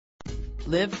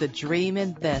Live the dream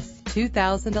in this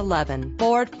 2011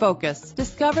 Ford Focus.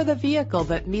 Discover the vehicle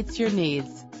that meets your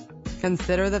needs.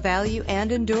 Consider the value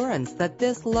and endurance that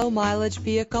this low-mileage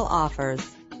vehicle offers.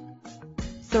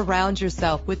 Surround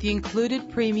yourself with the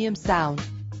included premium sound.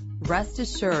 Rest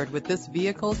assured with this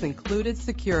vehicle's included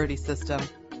security system.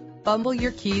 Fumble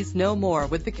your keys no more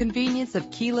with the convenience of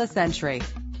keyless entry.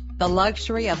 The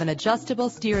luxury of an adjustable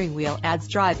steering wheel adds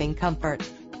driving comfort.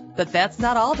 But that's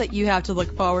not all that you have to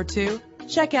look forward to.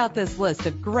 Check out this list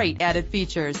of great added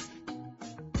features.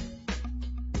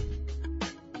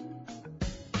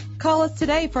 Call us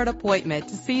today for an appointment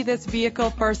to see this vehicle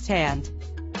firsthand.